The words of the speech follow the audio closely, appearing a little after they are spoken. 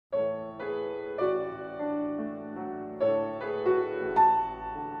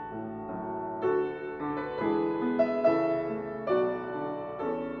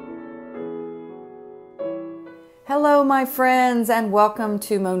Hello my friends and welcome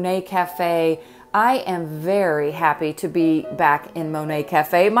to Monet Cafe. I am very happy to be back in Monet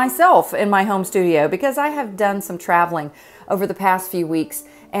Cafe myself in my home studio because I have done some traveling over the past few weeks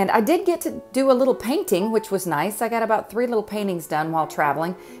and I did get to do a little painting, which was nice. I got about 3 little paintings done while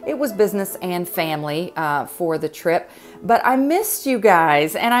traveling. It was business and family for the trip, but I missed you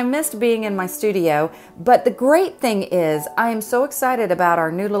guys and I missed being in my studio. But the great thing is I am so excited about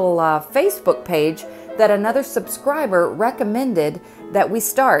our new little Facebook page that another subscriber recommended that we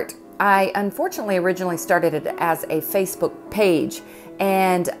start. I unfortunately originally started it as a Facebook page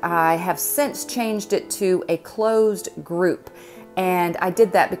and I have since changed it to a closed group. And I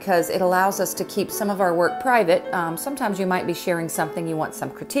did that because it allows us to keep some of our work private. Sometimes you might be sharing something you want some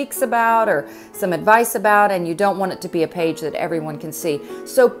critiques about or some advice about, and you don't want it to be a page that everyone can see.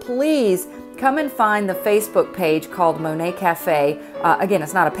 So please come and find the Facebook page called Monet Cafe. Again,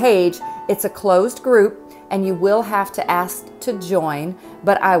 it's not a page, it's a closed group, and you will have to ask to join,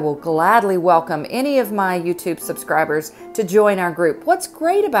 but I will gladly welcome any of my YouTube subscribers to join our group. What's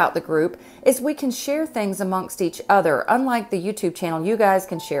great about the group is we can share things amongst each other. Unlike the YouTube channel, you guys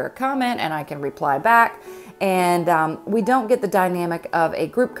can share a comment and I can reply back, and we don't get the dynamic of a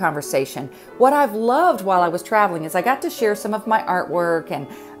group conversation. What I've loved while I was traveling is I got to share some of my artwork and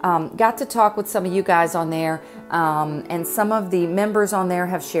got to talk with some of you guys on there, and some of the members on there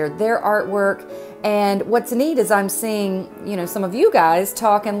have shared their artwork. And what's neat is I'm seeing, some of you guys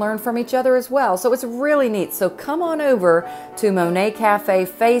talk and learn from each other as well. So it's really neat. So come on over to Monet Cafe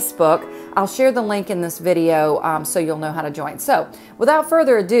Facebook. I'll share the link in this video so you'll know how to join. So without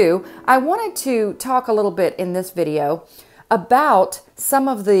further ado, I wanted to talk a little bit in this video about some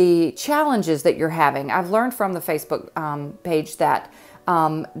of the challenges that you're having. I've learned from the Facebook page that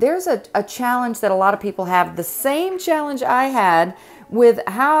there's a challenge that a lot of people have, the same challenge I had with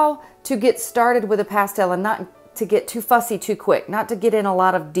how to get started with a pastel and not to get too fussy too quick, not to get in a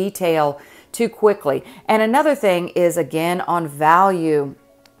lot of detail too quickly. And another thing is, again, on value,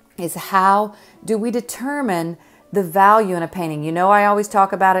 is how do we determine the value in a painting? I always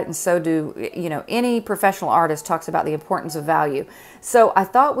talk about it, and so do, any professional artist talks about the importance of value. So I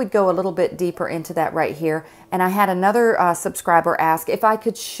thought we'd go a little bit deeper into that right here. And I had another subscriber ask if I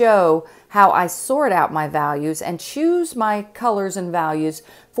could show how I sort out my values and choose my colors and values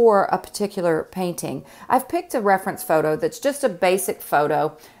for a particular painting. I've picked a reference photo that's just a basic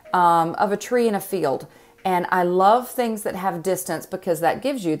photo of a tree in a field. And I love things that have distance because that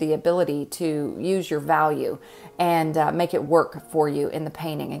gives you the ability to use your value and make it work for you in the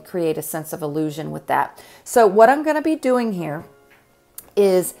painting and create a sense of illusion with that. So what I'm going to be doing here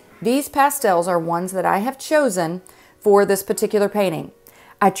is these pastels are ones that I have chosen for this particular painting.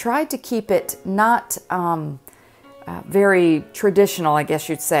 I tried to keep it not very traditional, I guess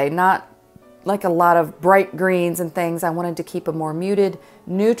you'd say, not like a lot of bright greens and things. I wanted to keep a more muted,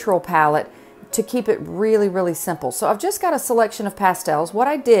 neutral palette to keep it really, really simple. So I've just got a selection of pastels. What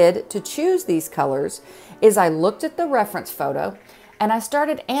I did to choose these colors is I looked at the reference photo and I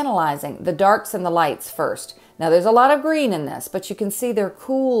started analyzing the darks and the lights first. Now there's a lot of green in this, but you can see they're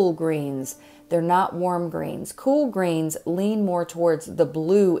cool greens. They're not warm greens. Cool greens lean more towards the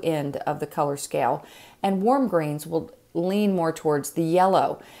blue end of the color scale, and warm greens will lean more towards the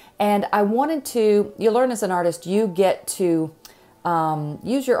yellow. And I wanted to, you learn as an artist, you get to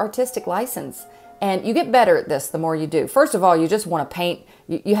use your artistic license, and you get better at this the more you do. First of all, you just want to paint,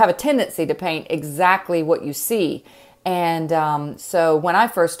 you have a tendency to paint exactly what you see. And so when I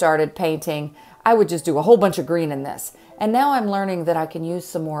first started painting, I would just do a whole bunch of green in this. And now I'm learning that I can use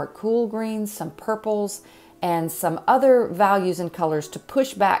some more cool greens, some purples, and some other values and colors to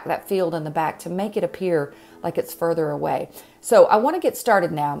push back that field in the back to make it appear like it's further away. So I want to get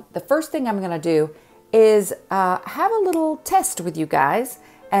started now. The first thing I'm going to do is have a little test with you guys,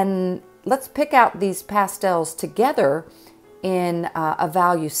 and let's pick out these pastels together in a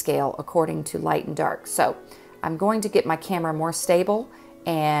value scale according to light and dark. So I'm going to get my camera more stable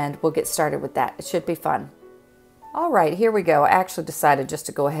and we'll get started with that. It should be fun. All right, here we go. I actually decided just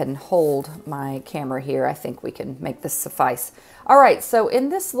to go ahead and hold my camera here. I think we can make this suffice. All right, so in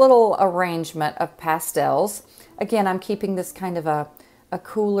this little arrangement of pastels, again, I'm keeping this kind of a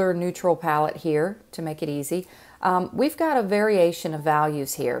cooler neutral palette here to make it easy. We've got a variation of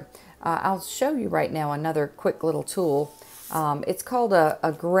values here. I'll show you right now another quick little tool. It's called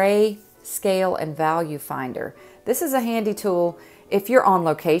a gray scale and value finder. This is a handy tool if you're on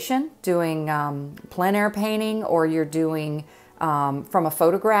location doing plein air painting, or you're doing from a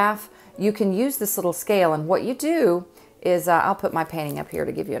photograph. You can use this little scale, and what you do is, I'll put my painting up here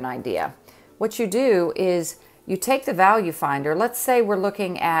to give you an idea. What you do is you take the value finder. Let's say we're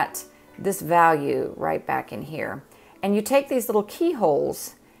looking at this value right back in here. And you take these little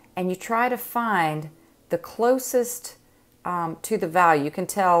keyholes and you try to find the closest to the value. You can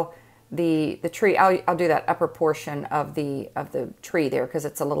tell the tree. I'll do that upper portion of the tree there because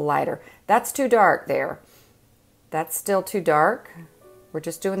it's a little lighter. That's too dark there. That's still too dark. We're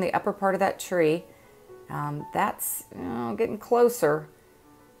just doing the upper part of that tree. That's getting closer.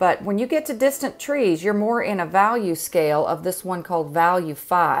 But when you get to distant trees, you're more in a value scale of this one called value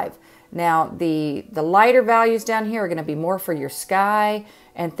 5. Now, the lighter values down here are going to be more for your sky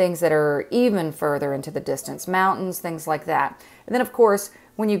and things that are even further into the distance, mountains, things like that. And then, of course,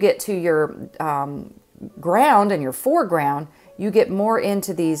 when you get to your ground and your foreground, you get more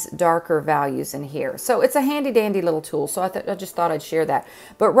into these darker values in here. So it's a handy dandy little tool. So I just thought I'd share that.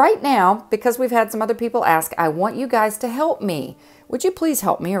 But right now, because we've had some other people ask, I want you guys to help me. Would you please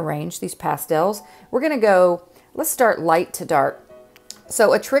help me arrange these pastels? We're going to go, let's start light to dark.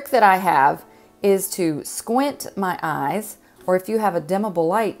 So a trick that I have is to squint my eyes, or if you have a dimmable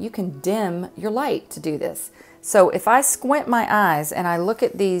light, you can dim your light to do this. So if I squint my eyes and I look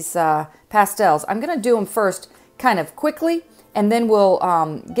at these pastels, I'm going to do them first kind of quickly, and then we'll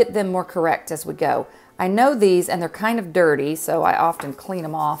get them more correct as we go. I know these, and they're kind of dirty, so I often clean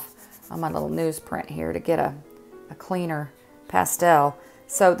them off on my little newsprint here to get a cleaner pastel.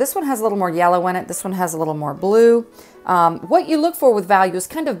 So this one has a little more yellow in it. This one has a little more blue. What you look for with value is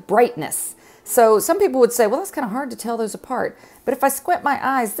kind of brightness. So some people would say, well, that's kind of hard to tell those apart. But if I squint my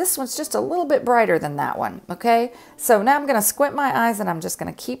eyes, this one's just a little bit brighter than that one, okay? So now I'm going to squint my eyes, and I'm just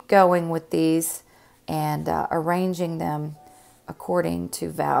going to keep going with these and arranging them according to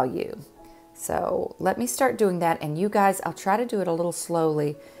value. So let me start doing that, and you guys, I'll try to do it a little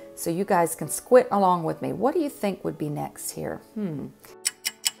slowly so you guys can squint along with me. What do you think would be next here?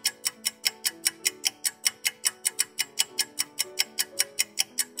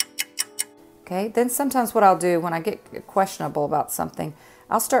 Okay, then sometimes what I'll do when I get questionable about something,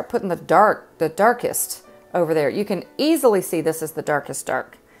 I'll start putting the darkest over there. You can easily see this is the darkest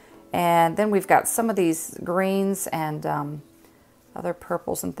dark. And then we've got some of these greens and other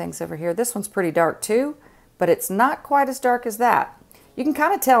purples and things over here. This one's pretty dark too, but it's not quite as dark as that. You can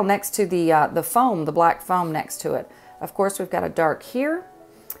kind of tell next to the foam, the black foam next to it. Of course, we've got a dark here,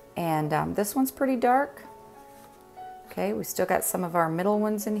 and this one's pretty dark. Okay, we still got some of our middle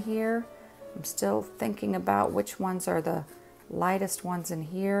ones in here. I'm still thinking about which ones are the lightest ones in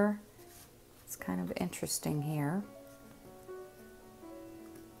here. It's kind of interesting here.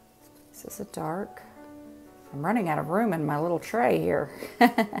 This is a dark. I'm running out of room in my little tray here.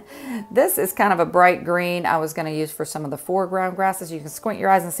 This is kind of a bright green I was going to use for some of the foreground grasses. You can squint your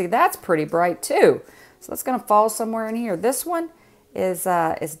eyes and see that's pretty bright too. So that's going to fall somewhere in here. This one is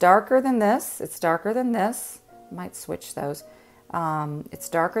darker than this. It's darker than this. Might switch those. It's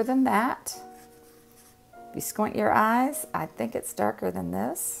darker than that. If you squint your eyes, I think it's darker than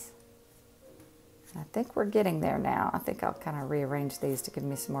this. I think we're getting there now. I think I'll kind of rearrange these to give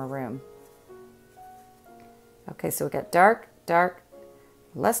me some more room. Okay, so we got dark, dark,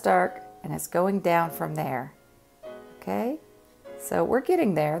 less dark, and it's going down from there. Okay, so we're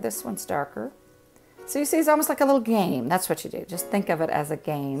getting there. This one's darker. So you see, it's almost like a little game. That's what you do. Just think of it as a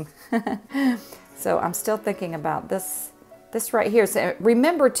game. So I'm still thinking about this right here. So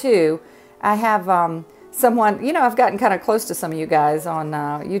remember too, I have someone, you know, I've gotten kind of close to some of you guys on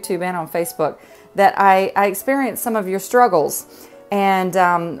YouTube and on Facebook, that I experienced some of your struggles. And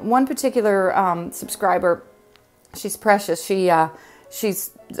one particular subscriber, she's precious. She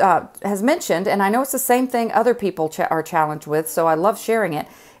has mentioned, and I know it's the same thing other people are challenged with, so I love sharing it,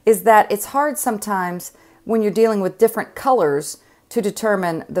 is that it's hard sometimes when you're dealing with different colors to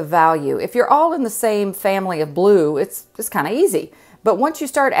determine the value. If you're all in the same family of blue, it's kind of easy. But once you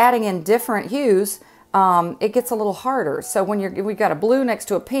start adding in different hues, it gets a little harder. So when we've got a blue next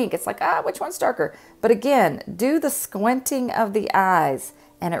to a pink, it's like, which one's darker? But again, do the squinting of the eyes,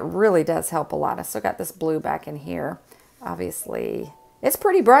 and it really does help a lot. I still got this blue back in here. Obviously, it's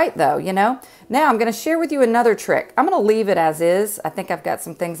pretty bright though, you know. Now I'm going to share with you another trick. I'm going to leave it as is. I think I've got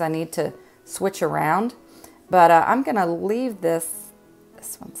some things I need to switch around. But I'm going to leave this.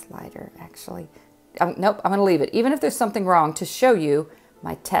 This one's lighter, actually. Nope, I'm going to leave it. Even if there's something wrong, to show you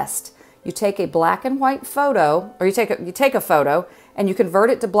my test. You take a black and white photo, or you take a photo, and you convert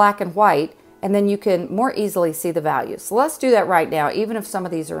it to black and white, and then you can more easily see the values. So let's do that right now, even if some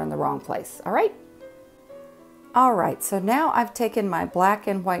of these are in the wrong place. All right? All right, so now I've taken my black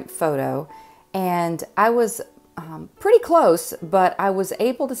and white photo, and I was pretty close, but I was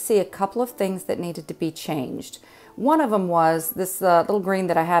able to see a couple of things that needed to be changed. One of them was this little green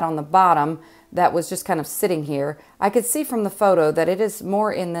that I had on the bottom that was just kind of sitting here. I could see from the photo that it is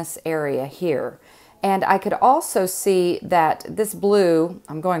more in this area here. And I could also see that this blue,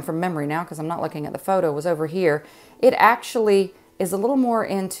 I'm going from memory now because I'm not looking at the photo, was over here. It actually is a little more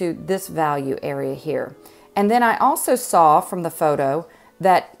into this value area here. And then I also saw from the photo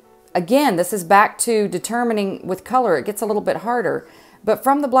that, again, this is back to determining with color, it gets a little bit harder. But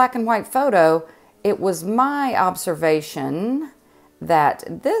from the black and white photo, it was my observation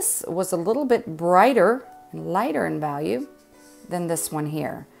that this was a little bit brighter and lighter in value than this one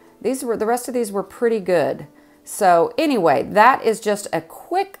here. The rest of these were pretty good. So anyway, that is just a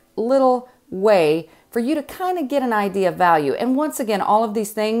quick little way for you to kind of get an idea of value. And once again, all of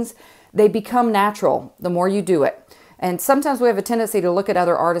these things, they become natural the more you do it. And sometimes we have a tendency to look at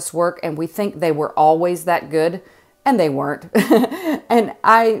other artists' work and we think they were always that good, and they weren't. And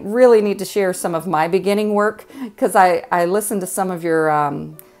I really need to share some of my beginning work because I listened to some of your,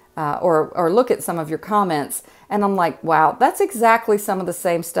 or look at some of your comments, and I'm like, wow, that's exactly some of the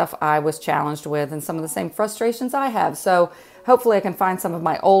same stuff I was challenged with and some of the same frustrations I have. So hopefully I can find some of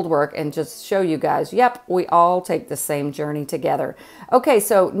my old work and just show you guys, yep, we all take the same journey together. Okay,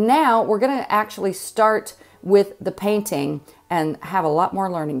 so now we're gonna actually start with the painting and have a lot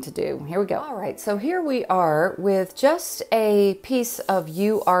more learning to do. Here we go. All right, so here we are with just a piece of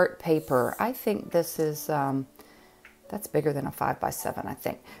UArt paper. I think this is, that's bigger than a 5x7, I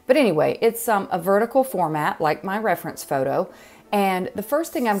think. But anyway, it's a vertical format like my reference photo. And the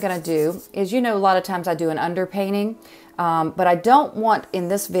first thing I'm gonna do is, you know, a lot of times I do an underpainting, but I don't want in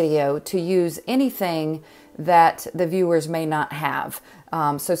this video to use anything that the viewers may not have.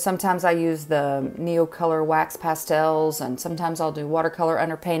 So sometimes I use the Neocolor wax pastels, and sometimes I'll do watercolor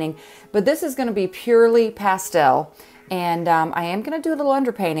underpainting, but this is gonna be purely pastel. And I am going to do a little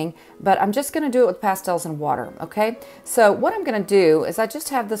underpainting, but I'm just going to do it with pastels and water, okay? So what I'm going to do is I just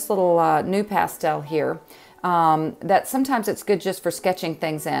have this little new pastel here that sometimes it's good just for sketching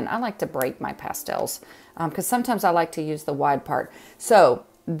things in. I like to break my pastels because sometimes I like to use the wide part. So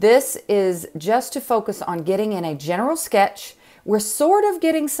this is just to focus on getting in a general sketch. We're sort of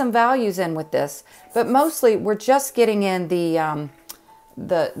getting some values in with this, but mostly we're just getting in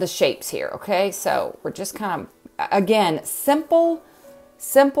the shapes here, okay? So we're just kind of, again, simple,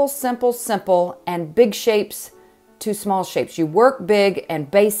 and big shapes to small shapes. You work big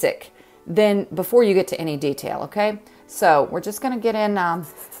and basic then before you get to any detail, okay? So we're just going to get in, a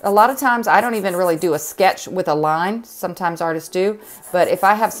lot of times I don't even really do a sketch with a line. Sometimes artists do, but if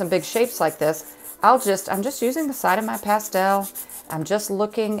I have some big shapes like this, I'm just using the side of my pastel. I'm just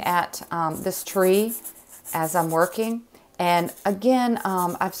looking at this tree as I'm working. And again,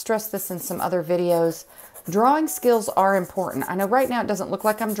 I've stressed this in some other videos. Drawing skills are important. I know right now it doesn't look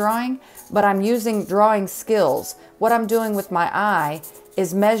like I'm drawing, but I'm using drawing skills. What I'm doing with my eye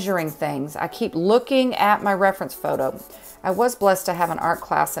is measuring things. I keep looking at my reference photo. I was blessed to have an art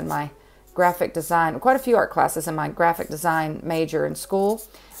class in my graphic design, quite a few art classes in my graphic design major in school.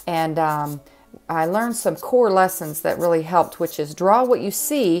 And I learned some core lessons that really helped, which is draw what you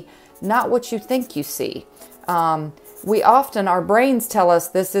see, not what you think you see. We often, our brains tell us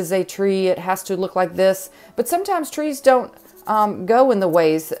this is a tree, it has to look like this, but sometimes trees don't go in the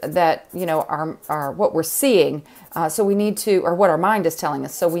ways that, you know, are what we're seeing. So we need to, or what our mind is telling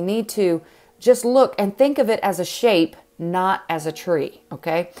us. So we need to just look and think of it as a shape, not as a tree,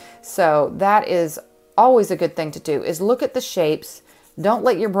 okay? So that is always a good thing to do, is look at the shapes. Don't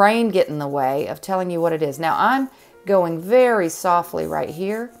let your brain get in the way of telling you what it is. Now I'm going very softly right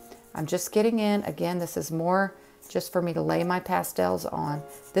here. I'm just getting in. Again, this is more just for me to lay my pastels on.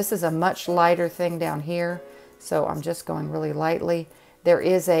 This is a much lighter thing down here, so I'm just going really lightly. There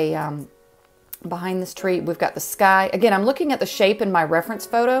is a, behind this tree, we've got the sky. Again, I'm looking at the shape in my reference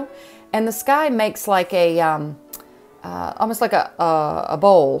photo, and the sky makes like a, almost like a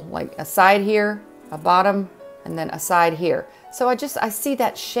bowl, like a side here, a bottom, and then a side here. So I see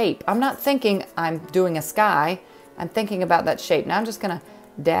that shape. I'm not thinking I'm doing a sky, I'm thinking about that shape. Now I'm just gonna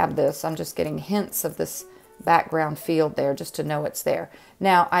dab this. I'm just getting hints of this background field there just to know it's there.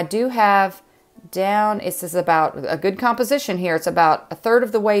 Now I do have down, this is about a good composition here. It's about a third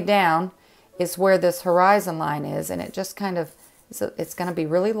of the way down is where this horizon line is, and it just kind of, it's going to be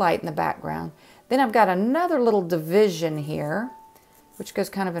really light in the background. Then I've got another little division here, which goes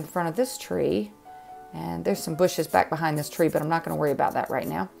kind of in front of this tree. And there's some bushes back behind this tree, but I'm not going to worry about that right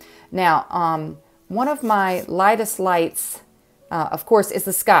now. Now, one of my lightest lights, of course, is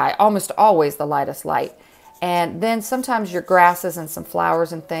the sky. Almost always the lightest light. And then sometimes your grasses and some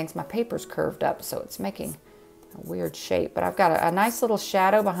flowers and things. My paper's curved up, so it's making a weird shape. But I've got a nice little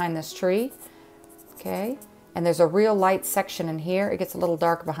shadow behind this tree. Okay. and there's a real light section in here. It gets a little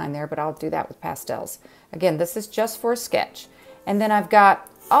dark behind there, but I'll do that with pastels. Again, this is just for a sketch. And then I've got,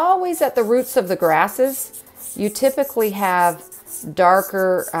 always at the roots of the grasses, you typically have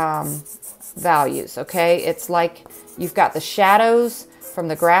darker values, okay? It's like you've got the shadows from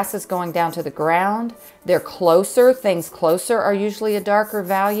the grasses going down to the ground. They're closer. Things closer are usually a darker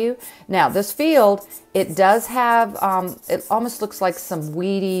value. Now, this field, it does have, it almost looks like some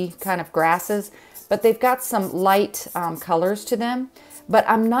weedy kind of grasses, but they've got some light colors to them. But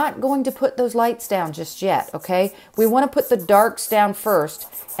I'm not going to put those lights down just yet, okay? We want to put the darks down first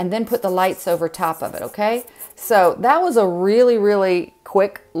and then put the lights over top of it, okay? So that was a really, really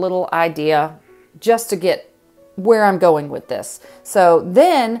quick little idea just to get where I'm going with this. So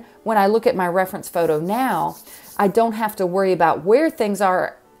then when I look at my reference photo now, I don't have to worry about where things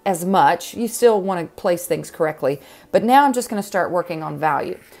are as much. You still want to place things correctly, but now I'm just going to start working on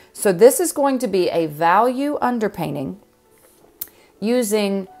value. So this is going to be a value underpainting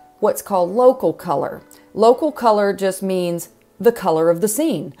using what's called local color. Local color just means the color of the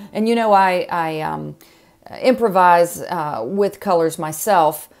scene. And you know, I improvise with colors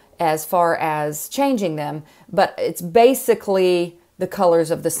myself as far as changing them, but it's basically the colors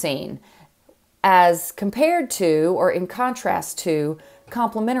of the scene as compared to, or in contrast to,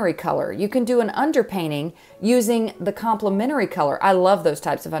 complementary color. You can do an underpainting using the complementary color. I love those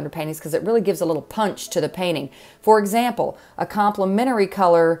types of underpaintings because it really gives a little punch to the painting. For example, a complementary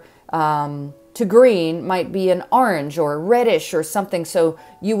color to green might be an orange or reddish or something, so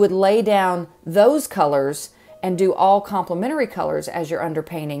you would lay down those colors and do all complementary colors as your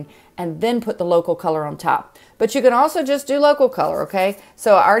underpainting and then put the local color on top. But you can also just do local color, okay?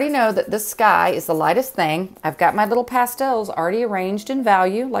 So I already know that this sky is the lightest thing. I've got my little pastels already arranged in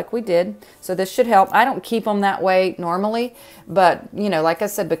value like we did, so this should help. I don't keep them that way normally, but you know, like I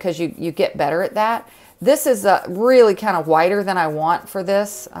said, because you get better at that. This is really kind of whiter than I want for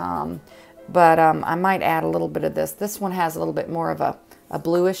this, but I might add a little bit of this. This one has a little bit more of a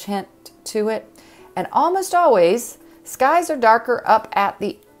bluish hint to it. And almost always, skies are darker up at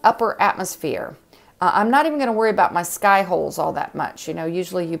the upper atmosphere. I'm not even going to worry about my sky holes all that much. You know,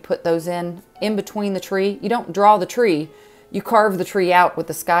 usually you put those in between the tree. You don't draw the tree, you carve the tree out with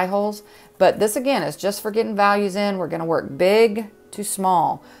the sky holes. But this again is just for getting values in. We're going to work big to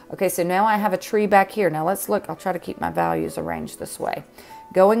small. Okay, so now I have a tree back here. Now let's look. I'll try to keep my values arranged this way.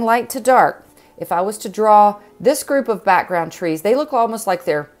 Going light to dark. If I was to draw this group of background trees, they look almost like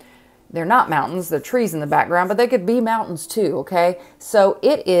they're not mountains, they're trees in the background, but they could be mountains too, okay? So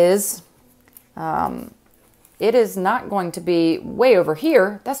it is not going to be way over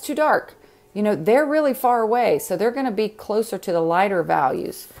here. That's too dark. You know, they're really far away, so they're going to be closer to the lighter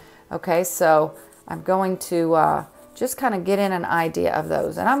values. Okay, so I'm going to just kind of get in an idea of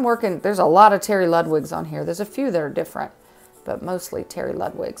those. And I'm working, there's a lot of Terry Ludwigs on here. There's a few that are different, but mostly Terry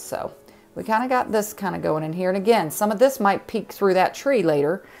Ludwigs. So we kind of got this kind of going in here. And again, some of this might peek through that tree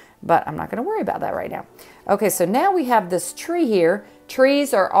later, but I'm not going to worry about that right now. Okay, so now we have this tree here.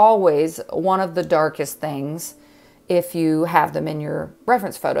 Trees are always one of the darkest things if you have them in your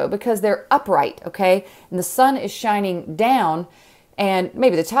reference photo because they're upright, okay? And the sun is shining down, and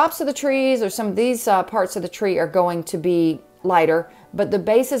maybe the tops of the trees or some of these parts of the tree are going to be lighter, but the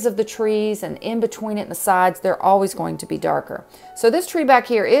bases of the trees and in between it and the sides, they're always going to be darker. So this tree back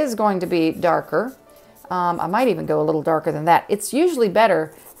here is going to be darker. I might even go a little darker than that. It's usually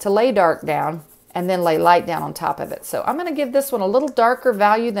better to lay dark down and then lay light down on top of it. So I'm going to give this one a little darker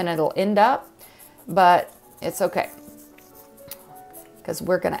value than it'll end up, but it's okay because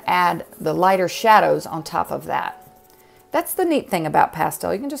we're going to add the lighter shadows on top of that. That's the neat thing about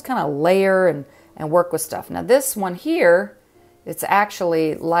pastel. You can just kind of layer and work with stuff. Now this one here, it's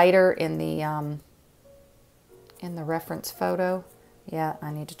actually lighter in the reference photo. Yeah,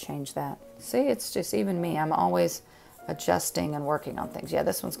 I need to change that. See, it's just even me. I'm always adjusting and working on things. Yeah,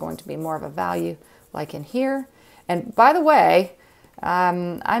 this one's going to be more of a value like in here. And by the way,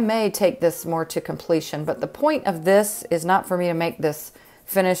 I may take this more to completion, but the point of this is not for me to make this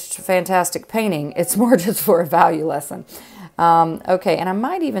finished fantastic painting. It's more just for a value lesson. Okay, and I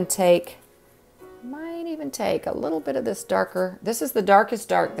might even take a little bit of this darker. This is the darkest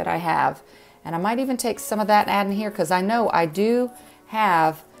dark that I have. And I might even take some of that and add in here because I know I do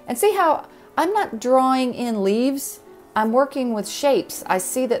have, and see how I'm not drawing in leaves. I'm working with shapes. I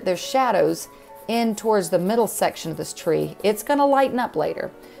see that there's shadows in towards the middle section of this tree. It's going to lighten up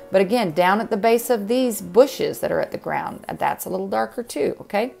later. But again, down at the base of these bushes that are at the ground, that's a little darker too,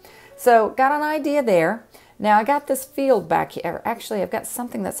 okay? So got an idea there. Now I got this field back here. Actually, I've got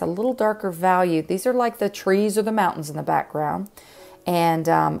something that's a little darker value. These are like the trees or the mountains in the background. And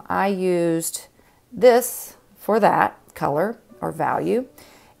I used this for that color or value.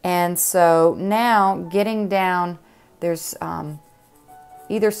 And so now getting down, there's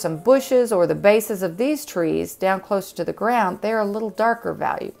either some bushes or the bases of these trees down closer to the ground. They're a little darker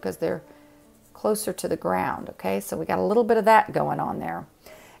value because they're closer to the ground. Okay, so we got a little bit of that going on there.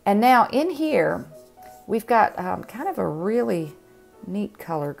 And now in here, we've got kind of a really neat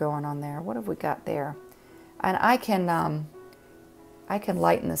color going on there. What have we got there? And I can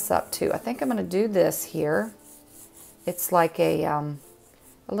lighten this up too. I think I'm going to do this here. It's like a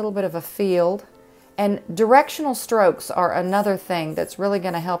little bit of a field. And directional strokes are another thing that's really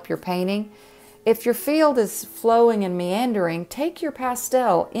going to help your painting. If your field is flowing and meandering, take your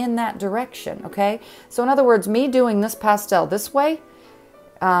pastel in that direction, okay? So in other words, me doing this pastel this way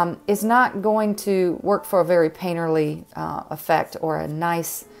is not going to work for a very painterly effect or a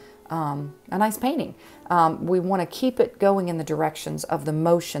nice painting. We want to keep it going in the directions of the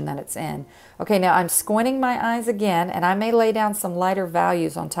motion that it's in. Okay, now I'm squinting my eyes again, and I may lay down some lighter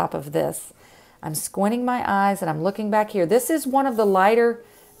values on top of this. I'm squinting my eyes and I'm looking back here. This is one of the lighter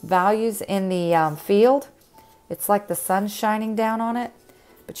values in the field. It's like the sun's shining down on it.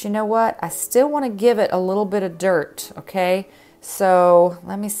 But you know what? I still want to give it a little bit of dirt, okay? So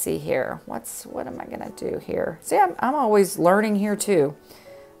let me see here. What am I going to do here? See, I'm always learning here too.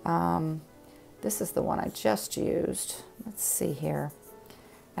 This is the one I just used. Let's see here.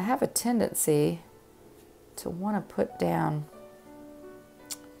 I have a tendency to want to put down,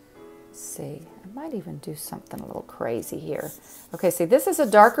 let's see, I might even do something a little crazy here. Okay, see, this is a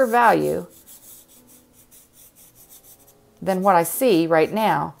darker value than what I see right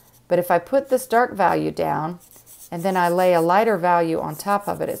now. But if I put this dark value down and then I lay a lighter value on top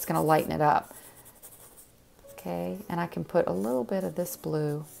of it, it's going to lighten it up. Okay, and I can put a little bit of this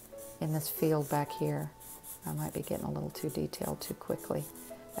blue in this field back here. I might be getting a little too detailed too quickly.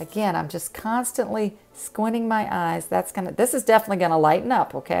 Again, I'm just constantly squinting my eyes. This is definitely going to lighten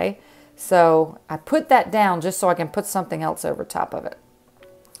up, okay? So I put that down just so I can put something else over top of it.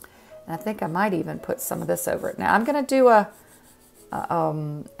 And I think I might even put some of this over it. Now I'm going to do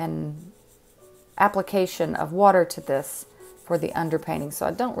an application of water to this for the underpainting, so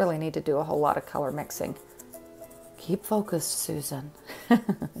I don't really need to do a whole lot of color mixing. Keep focused, Susan.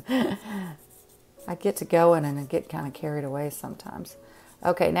 I get to going and I get kind of carried away sometimes.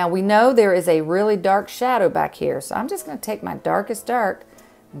 Okay, now we know there is a really dark shadow back here, so I'm just going to take my darkest dark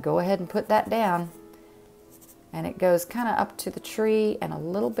and go ahead and put that down. And it goes kind of up to the tree and a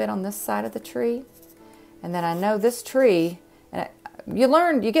little bit on this side of the tree. And then I know this tree, and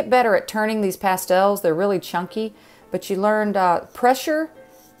you get better at turning these pastels. They're really chunky, but you learned pressure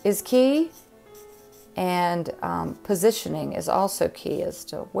is key, and positioning is also key as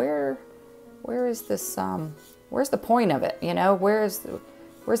to where is this, where's the point of it, you know, where's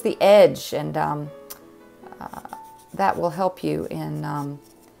the edge, and that will help you in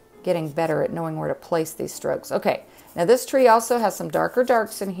getting better at knowing where to place these strokes. Okay, now this tree also has some darker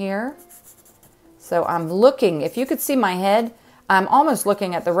darks in here. So I'm looking, if you could see my head, I'm almost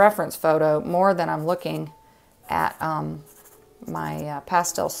looking at the reference photo more than I'm looking at my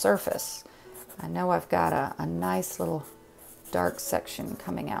pastel surface. I know I've got a nice little dark section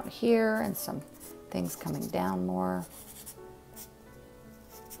coming out here and some things coming down more.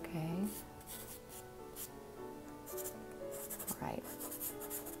 Okay. Right.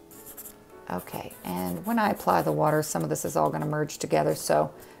 Okay, and when I apply the water, some of this is all going to merge together,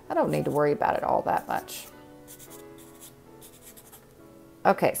 so I don't need to worry about it all that much.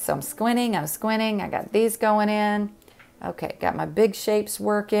 Okay, so I'm squinting, I got these going in. Okay, got my big shapes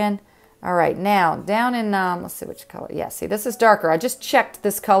working. All right, now down in, let's see which color. Yeah, see, this is darker. I just checked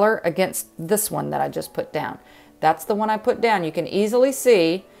this color against this one that I just put down. That's the one I put down. You can easily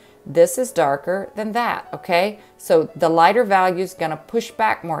see this is darker than that, okay? So the lighter value is going to push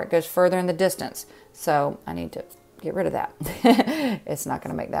back more. It goes further in the distance. So I need to get rid of that. It's not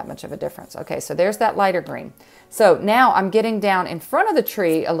going to make that much of a difference. Okay, so there's that lighter green. So now I'm getting down in front of the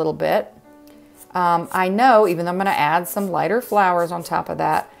tree a little bit. I know, even though I'm going to add some lighter flowers on top of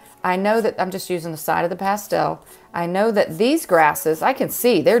that, I know that I'm just using the side of the pastel. I know that these grasses, I can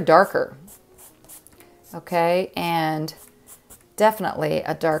see they're darker. Okay, and definitely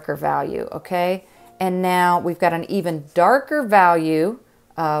a darker value, okay? And now we've got an even darker value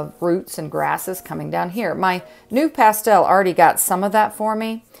of roots and grasses coming down here. My new pastel already got some of that for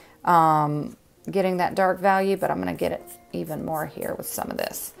me, getting that dark value, but I'm going to get it even more here with some of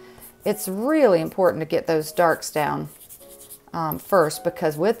this. It's really important to get those darks down first,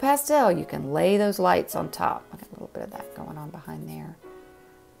 because with pastel you can lay those lights on top. I got a little bit of that going on behind there.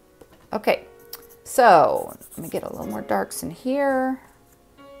 Okay, so let me get a little more darks in here,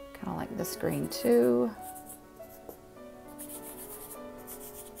 kind of like this green too.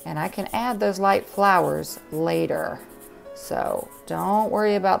 And I can add those light flowers later. So don't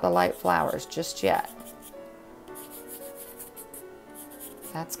worry about the light flowers just yet.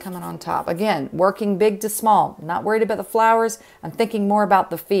 That's coming on top. Again, working big to small. Not worried about the flowers. I'm thinking more about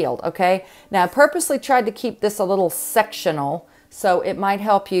the field, okay? Now, I purposely tried to keep this a little sectional, so it might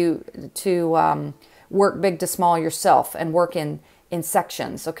help you to work big to small yourself and work in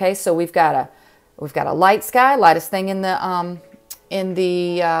sections, okay? So we've got a light sky, lightest thing in the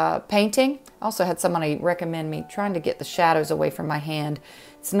painting. Also had somebody recommend me trying to get the shadows away from my hand.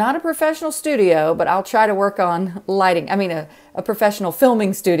 It's not a professional studio, but I'll try to work on lighting. I mean, a professional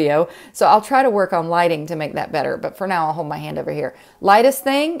filming studio. So I'll try to work on lighting to make that better. But for now, I'll hold my hand over here. Lightest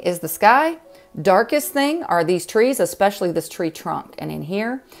thing is the sky. Darkest thing are these trees, especially this tree trunk. And in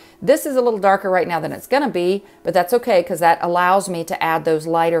here, this is a little darker right now than it's going to be, but that's okay because that allows me to add those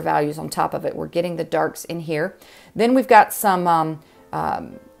lighter values on top of it. We're getting the darks in here. Then we've got some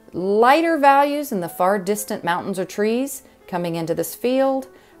lighter values in the far distant mountains or trees coming into this field.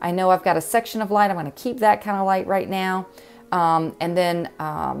 I know I've got a section of light. I'm going to keep that kind of light right now. And then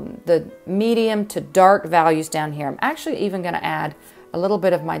the medium to dark values down here. I'm actually even going to add a little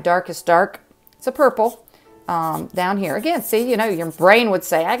bit of my darkest dark. It's a purple down here. Again, see, you know, your brain would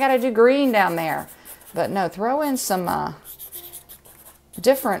say, I got to do green down there. But no, throw in some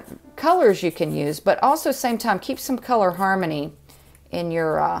different colors you can use, but also same time, keep some color harmony in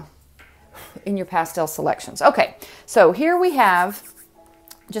your pastel selections. Okay, so here we have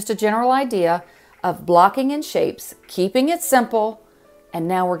just a general idea of blocking in shapes, keeping it simple, and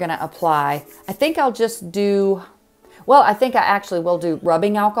now we're going to apply. I think I'll just do, well, I think I actually will do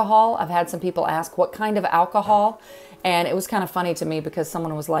rubbing alcohol. I've had some people ask what kind of alcohol, and it was kind of funny to me because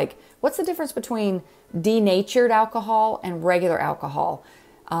someone was like, what's the difference between denatured alcohol and regular alcohol?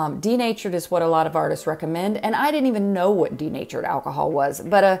 Denatured is what a lot of artists recommend, and I didn't even know what denatured alcohol was,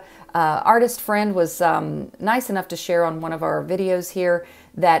 but a artist friend was nice enough to share on one of our videos here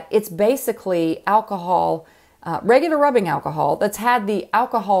that it's basically alcohol, regular rubbing alcohol that's had the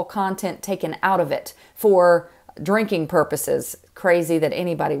alcohol content taken out of it for drinking purposes. Crazy that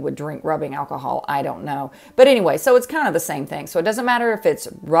anybody would drink rubbing alcohol. I don't know. But anyway, so it's kind of the same thing. So it doesn't matter if it's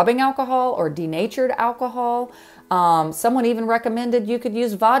rubbing alcohol or denatured alcohol. Someone even recommended you could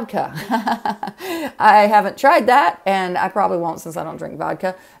use vodka. I haven't tried that, and I probably won't since I don't drink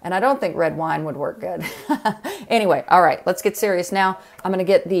vodka, and I don't think red wine would work good. Anyway, all right, let's get serious now. I'm going to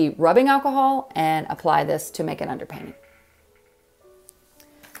get the rubbing alcohol and apply this to make an underpainting.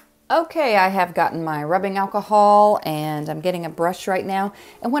 Okay, I have gotten my rubbing alcohol, and I'm getting a brush right now.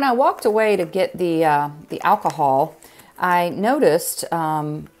 And when I walked away to get the alcohol, I noticed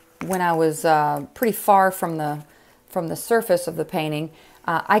when I was pretty far from the surface of the painting,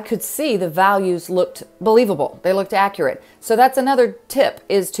 I could see the values looked believable. They looked accurate. So that's another tip,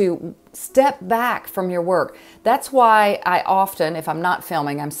 is to step back from your work. That's why I often, if I'm not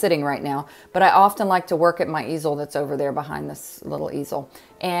filming, I'm sitting right now, but I often like to work at my easel that's over there behind this little easel.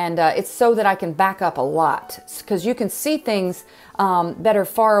 And it's so that I can back up a lot, because you can see things better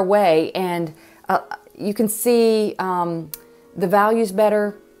far away, and you can see the values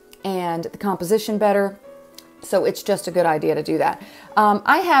better and the composition better. So it's just a good idea to do that.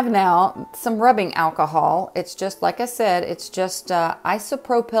 I have now some rubbing alcohol. It's just, like I said, it's just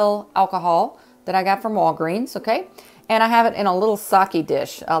isopropyl alcohol that I got from Walgreens, okay? And I have it in a little sake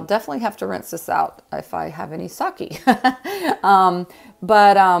dish. I'll definitely have to rinse this out if I have any sake. But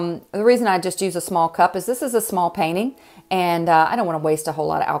the reason I just use a small cup is this is a small painting, and I don't want to waste a whole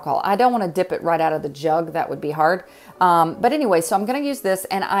lot of alcohol. I don't want to dip it right out of the jug. That would be hard. But anyway, so I'm going to use this,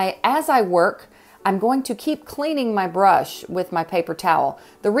 and as I work, I'm going to keep cleaning my brush with my paper towel.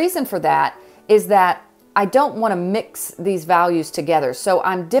 The reason for that is that I don't want to mix these values together. So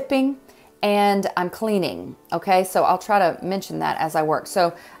I'm dipping and I'm cleaning, okay? So I'll try to mention that as I work.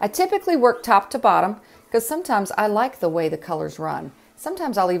 So I typically work top to bottom because sometimes I like the way the colors run.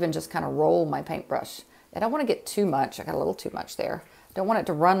 Sometimes I'll even just kind of roll my paintbrush. I don't want to get too much. I got a little too much there. I don't want it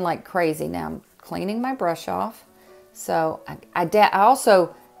to run like crazy. Now I'm cleaning my brush off. So I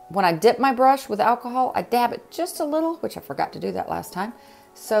also, when I dip my brush with alcohol, I dab it just a little, which I forgot to do that last time,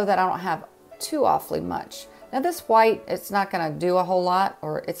 so that I don't have too awfully much. Now this white, it's not going to do a whole lot,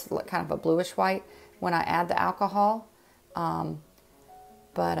 or it's kind of a bluish white when I add the alcohol, but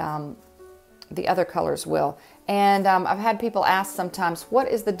the other colors will. And I've had people ask sometimes, what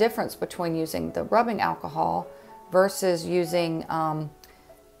is the difference between using the rubbing alcohol versus using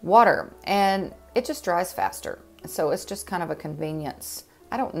water? And it just dries faster, so it's just kind of a convenience.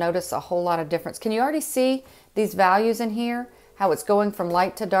 I don't notice a whole lot of difference. Can you already see these values in here? How it's going from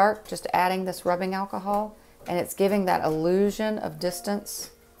light to dark, just adding this rubbing alcohol, and it's giving that illusion of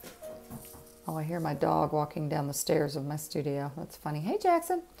distance Oh, I hear my dog walking down the stairs of my studio. That's funny. Hey,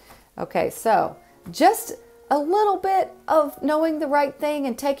 Jackson. Okay, so just a little bit of knowing the right thing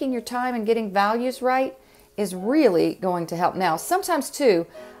and taking your time and getting values right is really going to help. Now, sometimes too,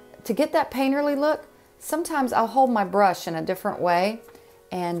 to get that painterly look, sometimes I'll hold my brush in a different way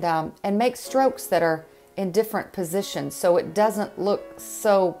and make strokes that are in different positions so it doesn't look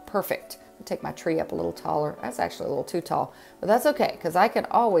so perfect. I'll take my tree up a little taller. That's actually a little too tall, but that's okay because I can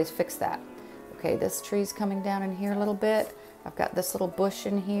always fix that. Okay, this tree's coming down in here a little bit. I've got this little bush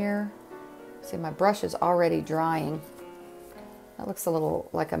in here. See, my brush is already drying. That looks a little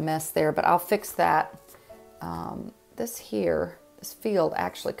like a mess there, but I'll fix that. This here, this field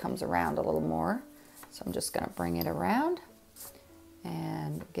actually comes around a little more. So I'm just gonna bring it around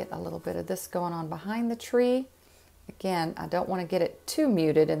and get a little bit of this going on behind the tree. Again, I don't wanna get it too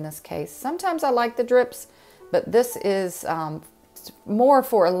muted in this case. Sometimes I like the drips, but this is more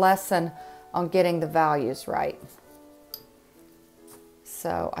for a lesson on getting the values right.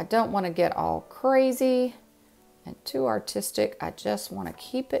 So I don't want to get all crazy and too artistic. I just want to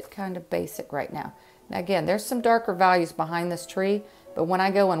keep it kind of basic right now. Now again, there's some darker values behind this tree, but when I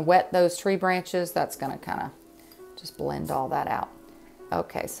go and wet those tree branches, that's going to kind of just blend all that out.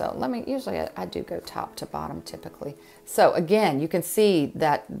 Okay, so usually I do go top to bottom typically. So again, you can see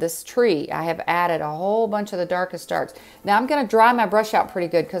that this tree, I have added a whole bunch of the darkest darks. Now I'm going to dry my brush out pretty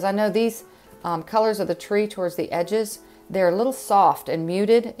good because I know these colors of the tree towards the edges, they're a little soft and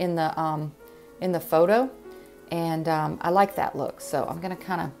muted in the photo, and I like that look. So I'm going to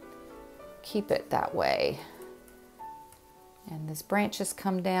kind of keep it that way. And these branches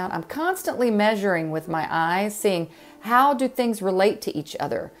come down. I'm constantly measuring with my eyes, seeing how do things relate to each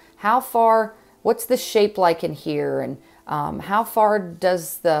other. How far, what's the shape like in here, and how far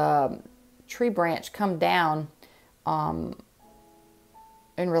does the tree branch come down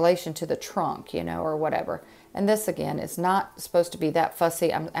in relation to the trunk, you know, or whatever. And this again is not supposed to be that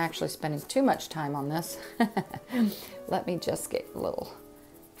fussy. I'm actually spending too much time on this. Let me just get a little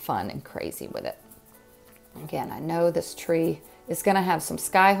fun and crazy with it. Again, I know this tree is going to have some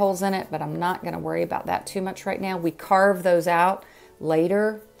sky holes in it, but I'm not going to worry about that too much right now. We carve those out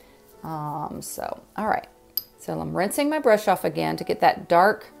later. All right. So I'm rinsing my brush off again to get that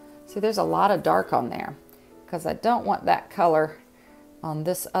dark. See, there's a lot of dark on there because I don't want that color on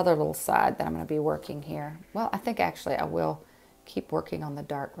this other little side that I'm going to be working here. Well, I think actually I will keep working on the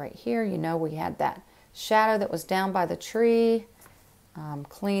dark right here. You know, we had that shadow that was down by the tree. I'm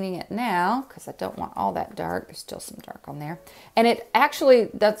cleaning it now because I don't want all that dark. There's still some dark on there. And it actually,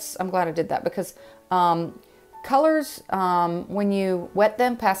 I'm glad I did that because colors, when you wet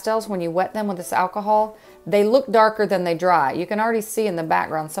them, pastels, when you wet them with this alcohol, they look darker than they dry. You can already see in the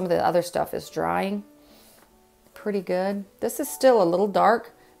background some of the other stuff is drying pretty good. This is still a little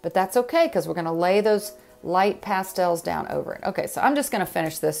dark, but that's okay because we're going to lay those light pastels down over it. Okay, so I'm just going to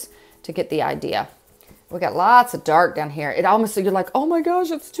finish this to get the idea. We got lots of dark down here. It almost, you're like, oh my gosh,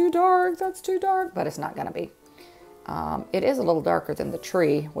 it's too dark. That's too dark, but it's not going to be. It is a little darker than the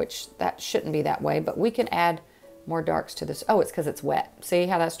tree, which that shouldn't be that way, but we can add more darks to this. Oh, it's because it's wet. See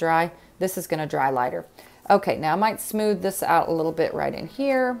how that's dry? This is going to dry lighter. Okay, now I might smooth this out a little bit right in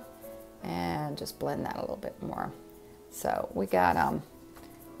here and just blend that a little bit more. So we got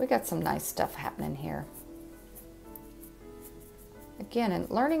some nice stuff happening here. Again, and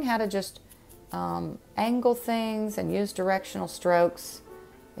learning how to just angle things and use directional strokes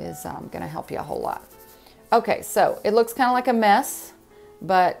is going to help you a whole lot. Okay, so it looks kind of like a mess,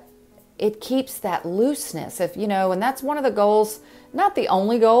 but it keeps that looseness, if you know, and that's one of the goals, not the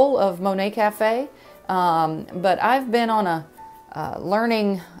only goal of Monet Cafe, but I've been on a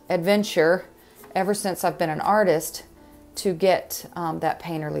learning adventure ever since I've been an artist to get that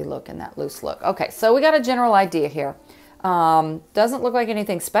painterly look and that loose look. Okay, so we got a general idea here. Doesn't look like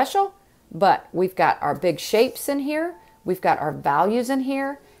anything special, but we've got our big shapes in here, we've got our values in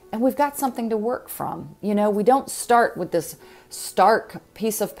here, and we've got something to work from. You know, we don't start with this stark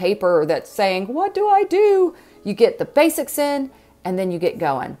piece of paper that's saying, what do I do? You get the basics in, and then you get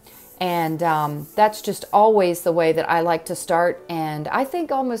going. And that's just always the way that I like to start. And I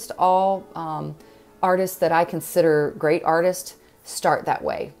think almost all artists that I consider great artists start that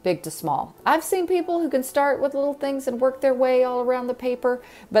way, big to small. I've seen people who can start with little things and work their way all around the paper,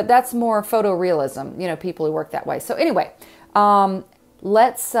 but that's more photorealism, you know, people who work that way. So anyway,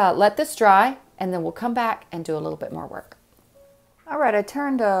 let's let this dry, and then we'll come back and do a little bit more work. All right, I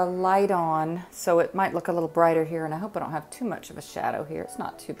turned a light on so it might look a little brighter here, and I hope I don't have too much of a shadow here. It's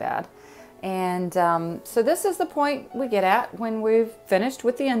not too bad. And so this is the point we get at when we've finished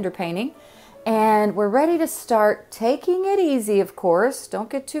with the underpainting. And we're ready to start taking it easy, of course. Don't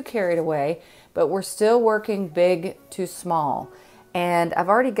get too carried away, but we're still working big to small. And I've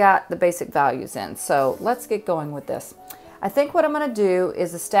already got the basic values in, so let's get going with this. I think what I'm going to do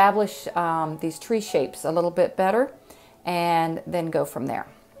is establish these tree shapes a little bit better and then go from there.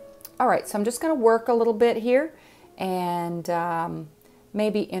 All right, so I'm just going to work a little bit here and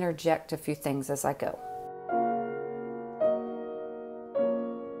maybe interject a few things as I go.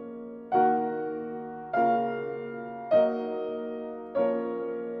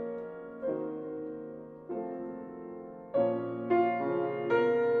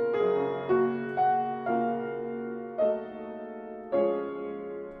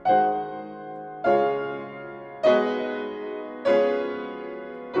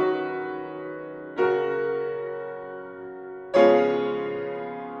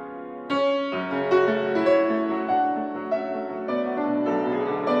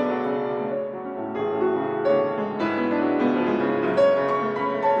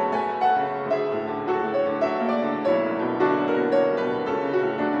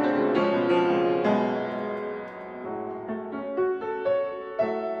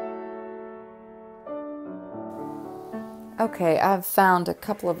 Okay, I've found a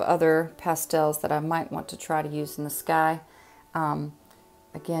couple of other pastels that I might want to try to use in the sky.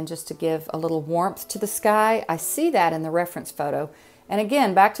 Again, just to give a little warmth to the sky. I see that in the reference photo. And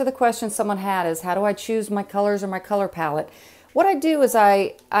again, back to the question someone had is, how do I choose my colors or my color palette? What I do is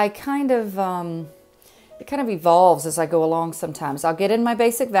I kind of, it kind of evolves as I go along sometimes. I'll get in my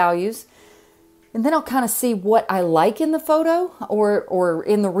basic values, and then I'll kind of see what I like in the photo or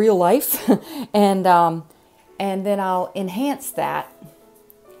in the real life. And then I'll enhance that.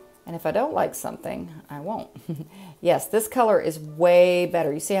 And if I don't like something, I won't. Yes, this color is way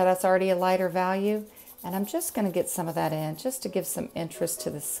better. You see how that's already a lighter value? And I'm just going to get some of that in just to give some interest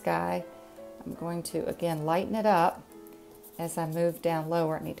to the sky. I'm going to, again, lighten it up as I move down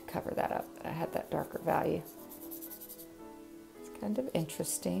lower. I need to cover that up. I had that darker value. It's kind of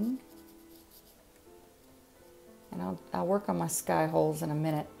interesting. And I'll work on my sky holes in a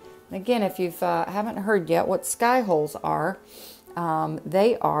minute. And again, if you haven't heard yet what sky holes are,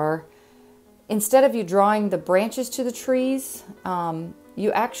 they are, instead of you drawing the branches to the trees,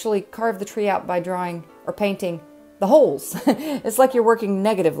 you actually carve the tree out by drawing or painting the holes. It's like you're working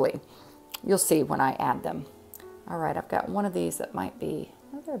negatively. You'll see when I add them. All right, I've got one of these that might be,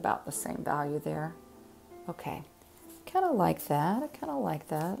 well, they're about the same value there. Okay, kind of like that. I kind of like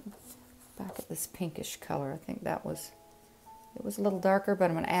that. Back at this pinkish color, I think that was, it was a little darker, but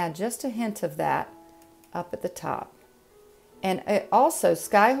I'm going to add just a hint of that up at the top. And also,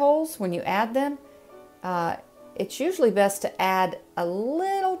 sky holes, when you add them, it's usually best to add a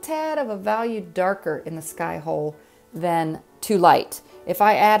little tad of a value darker in the sky hole than too light. If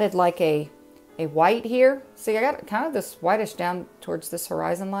I added like a white here, see I got kind of this whitish down towards this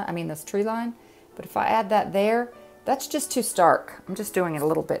horizon line, I mean this tree line, but if I add that there, that's just too stark. I'm just doing it a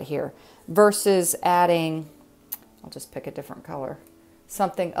little bit here versus adding, I'll just pick a different color,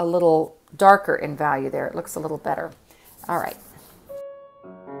 something a little darker in value there. It looks a little better. All right.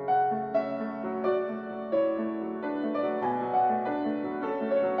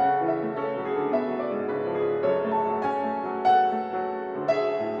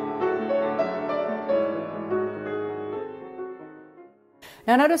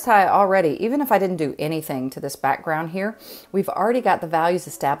 Now notice how I already, even if I didn't do anything to this background here, we've already got the values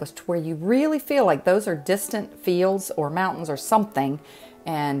established where you really feel like those are distant fields or mountains or something.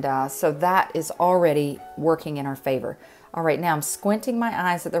 And so that is already working in our favor. All right, now I'm squinting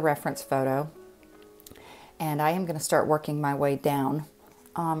my eyes at the reference photo, and I am going to start working my way down.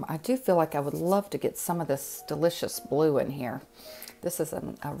 I do feel like I would love to get some of this delicious blue in here. This is a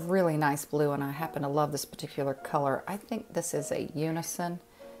really nice blue, and I happen to love this particular color. I think this is a unison,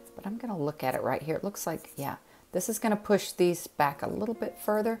 but I'm going to look at it right here. It looks like, yeah, this is going to push these back a little bit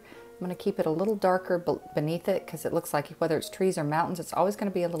further. I'm going to keep it a little darker beneath it because it looks like whether it's trees or mountains, it's always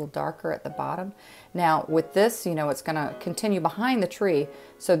going to be a little darker at the bottom. Now with this, you know, it's going to continue behind the tree.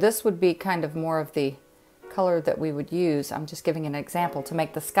 So this would be kind of more of the color that we would use. I'm just giving an example to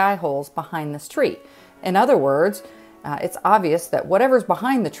make the sky holes behind this tree. In other words, it's obvious that whatever's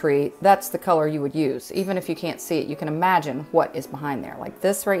behind the tree, that's the color you would use. Even if you can't see it, you can imagine what is behind there. Like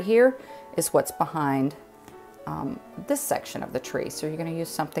this right here is what's behind this section of the tree. So you're going to use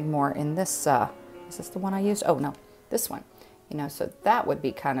something more in this, is this the one I used? Oh no, this one. You know, so that would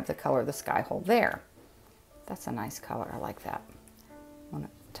be kind of the color of the sky hole there. That's a nice color, I like that. I want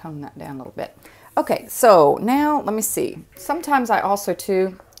to tone that down a little bit. Okay, so now let me see. Sometimes I also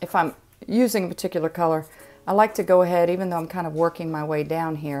too, if I'm using a particular color, I like to go ahead, even though I'm kind of working my way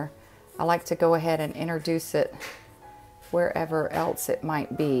down here, I like to go ahead and introduce it wherever else it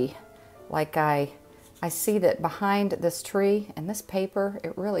might be. Like I see that behind this tree and this paper,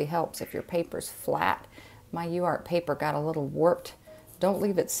 it really helps if your paper's flat. My UArt paper got a little warped. Don't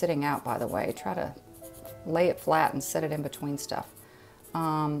leave it sitting out, by the way. Try to lay it flat and set it in between stuff.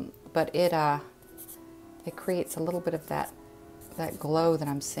 But it creates a little bit of that glow that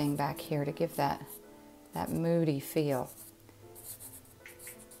I'm seeing back here to give that moody feel.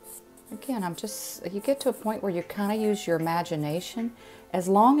 Again, you get to a point where you kind of use your imagination, as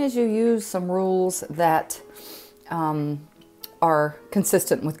long as you use some rules that are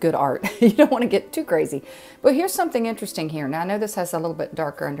consistent with good art. You don't want to get too crazy. But here's something interesting here. Now, I know this has a little bit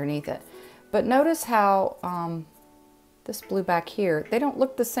darker underneath it, but notice how this blue back here, they don't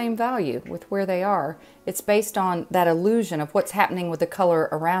look the same value with where they are. It's based on that illusion of what's happening with the color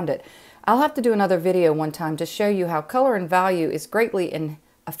around it. I'll have to do another video one time to show you how color and value is greatly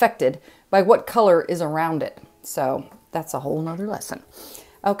affected by what color is around it. So that's a whole nother lesson.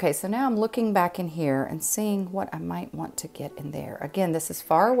 Okay, so now I'm looking back in here and seeing what I might want to get in there. Again, this is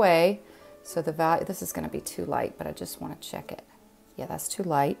far away, so the value, this is going to be too light, but I just want to check it. Yeah, that's too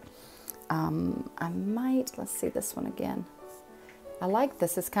light. Let's see this one again. I like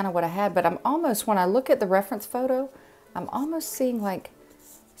this, it's kind of what I had, but I'm almost, when I look at the reference photo, I'm almost seeing like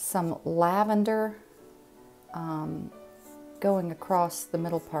some lavender going across the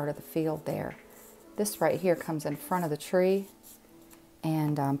middle part of the field there. This right here comes in front of the tree,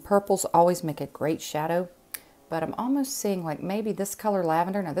 and purples always make a great shadow, but I'm almost seeing like maybe this color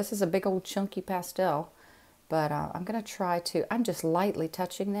lavender. Now this is a big old chunky pastel, but I'm going to try to, I'm just lightly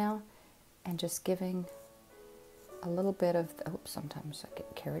touching now and just giving a little bit of, sometimes I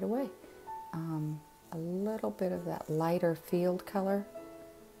get carried away, a little bit of that lighter field color.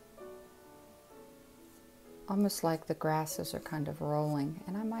 Almost like the grasses are kind of rolling,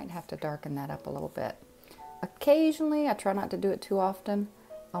 and I might have to darken that up a little bit. Occasionally, I try not to do it too often,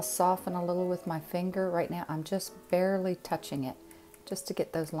 I'll soften a little with my finger. Right now, I'm just barely touching it, just to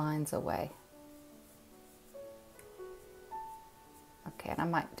get those lines away. Okay, and I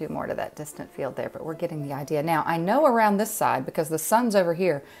might do more to that distant field there, but we're getting the idea. Now, I know around this side, because the sun's over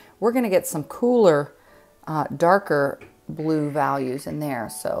here, we're going to get some cooler, darker blue values in there.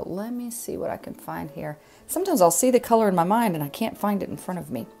 So let me see what I can find here. Sometimes I'll see the color in my mind and I can't find it in front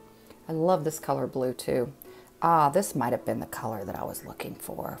of me. I love this color blue too. This might have been the color that I was looking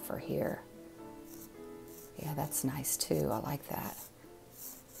for here. Yeah, that's nice too. I like that.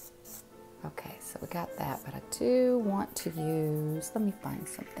 Okay, so we got that, but I do want to use, let me find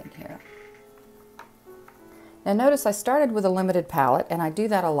something here. Now notice I started with a limited palette, and I do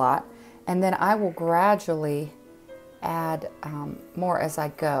that a lot, and then I will gradually add more as I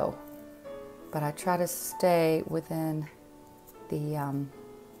go. But I try to stay within the,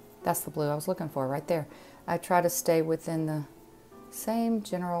 that's the blue I was looking for right there. I try to stay within the same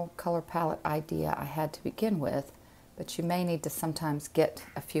general color palette idea I had to begin with, but you may need to sometimes get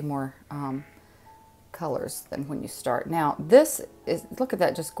a few more colors than when you start. Now this is, look at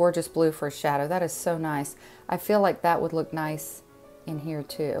that, just gorgeous blue for a shadow. That is so nice. I feel like that would look nice in here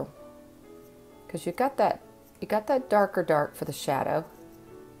too, because you got that darker dark for the shadow,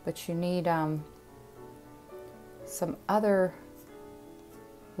 but you need some other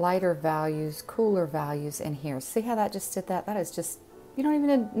lighter values, cooler values in here. See how that just did that? That is just, you don't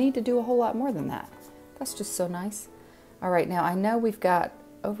even need to do a whole lot more than that. That's just so nice. All right, now I know we've got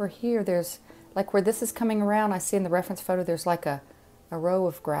over here, there's like where this is coming around, I see in the reference photo there's like a row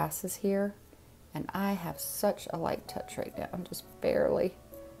of grasses here, and I have such a light touch right now. I'm just barely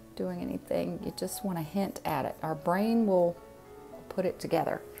doing anything. You just want to hint at it. Our brain will put it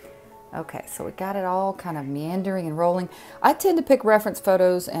together. Okay, so we got it all kind of meandering and rolling. I tend to pick reference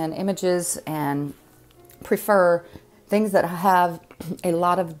photos and images and prefer things that have a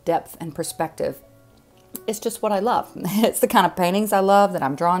lot of depth and perspective. It's just what I love. It's the kind of paintings I love, that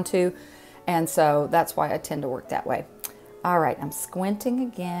I'm drawn to, and so that's why I tend to work that way. All right, I'm squinting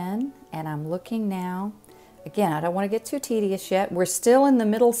again, and I'm looking now. Again, I don't want to get too tedious yet. We're still in the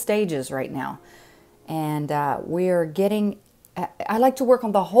middle stages right now, and we're getting, I like to work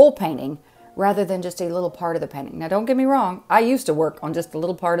on the whole painting rather than just a little part of the painting. Now, don't get me wrong. I used to work on just a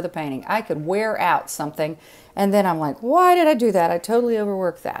little part of the painting. I could wear out something, and then I'm like, why did I do that? I totally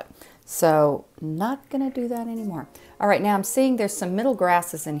overworked that. So, not going to do that anymore. All right, now I'm seeing there's some middle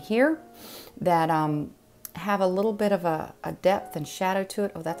grasses in here that have a little bit of a depth and shadow to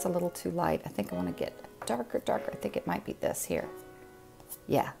it. Oh, that's a little too light. I think I want to get darker. I think it might be this here.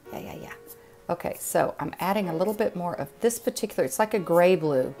 Yeah. Okay, so I'm adding a little bit more of this particular, it's like a gray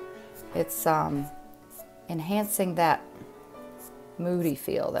blue. It's enhancing that moody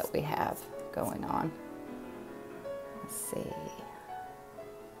feel that we have going on. Let's see.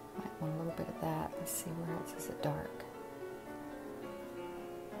 Might want a little bit of that. Let's see, where else is it dark?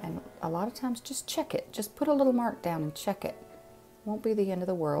 And a lot of times just check it. Just put a little mark down and check it. Won't be the end of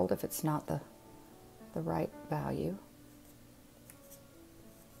the world if it's not the right value.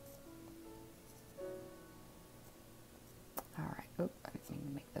 All right. Oop, I didn't mean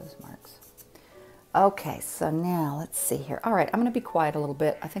to make those marks. Okay, so now let's see here. All right, I'm going to be quiet a little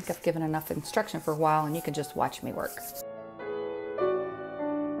bit. I think I've given enough instruction for a while, and you can just watch me work.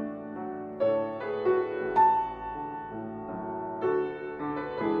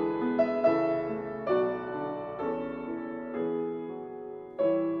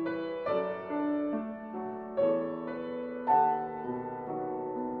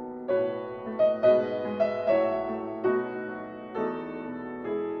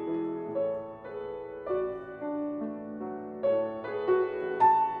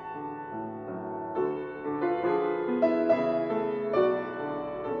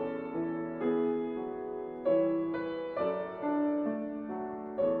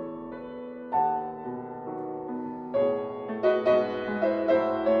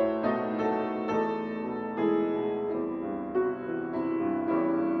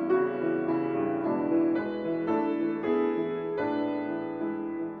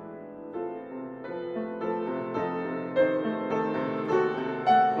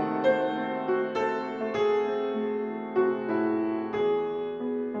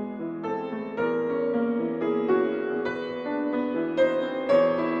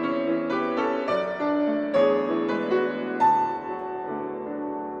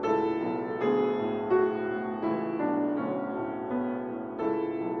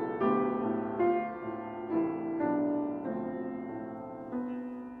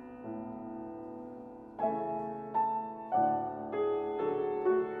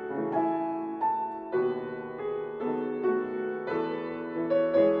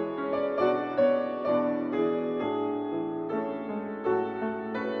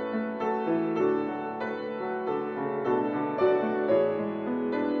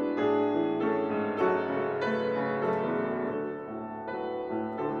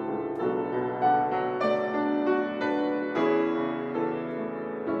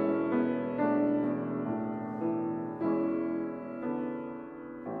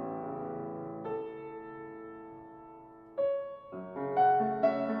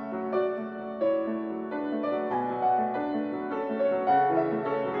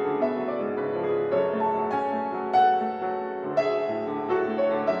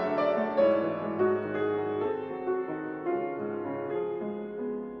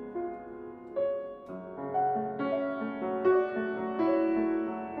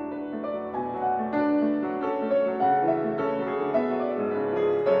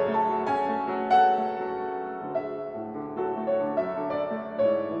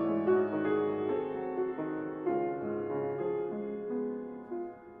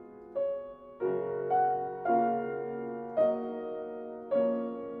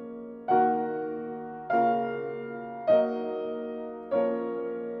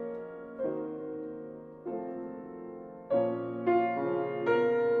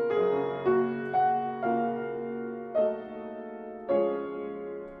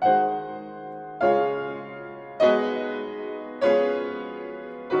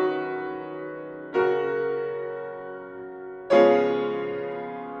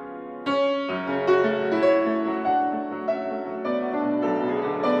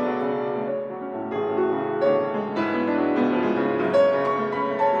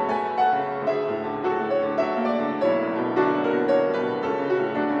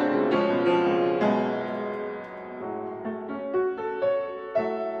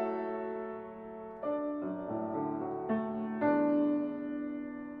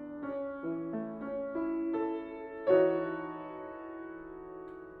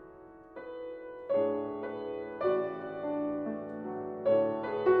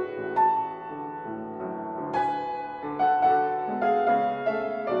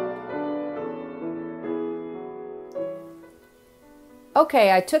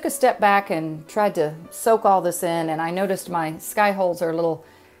 Okay, I took a step back and tried to soak all this in, and I noticed my sky holes are a little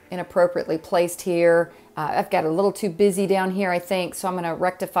inappropriately placed here. I've got a little too busy down here, I think, so I'm going to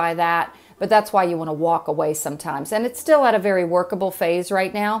rectify that. But that's why you want to walk away sometimes. And it's still at a very workable phase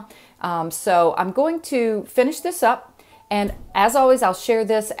right now. So I'm going to finish this up, And as always, I'll share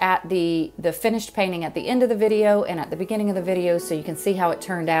this at the finished painting at the end of the video and at the beginning of the video so you can see how it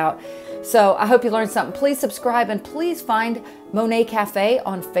turned out. So I hope you learned something. Please subscribe and please find Monet Cafe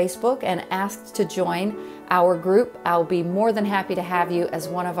on Facebook and ask to join our group. I'll be more than happy to have you as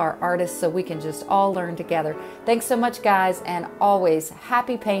one of our artists so we can just all learn together. Thanks so much, guys, and always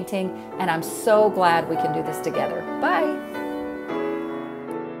happy painting, and I'm so glad we can do this together. Bye.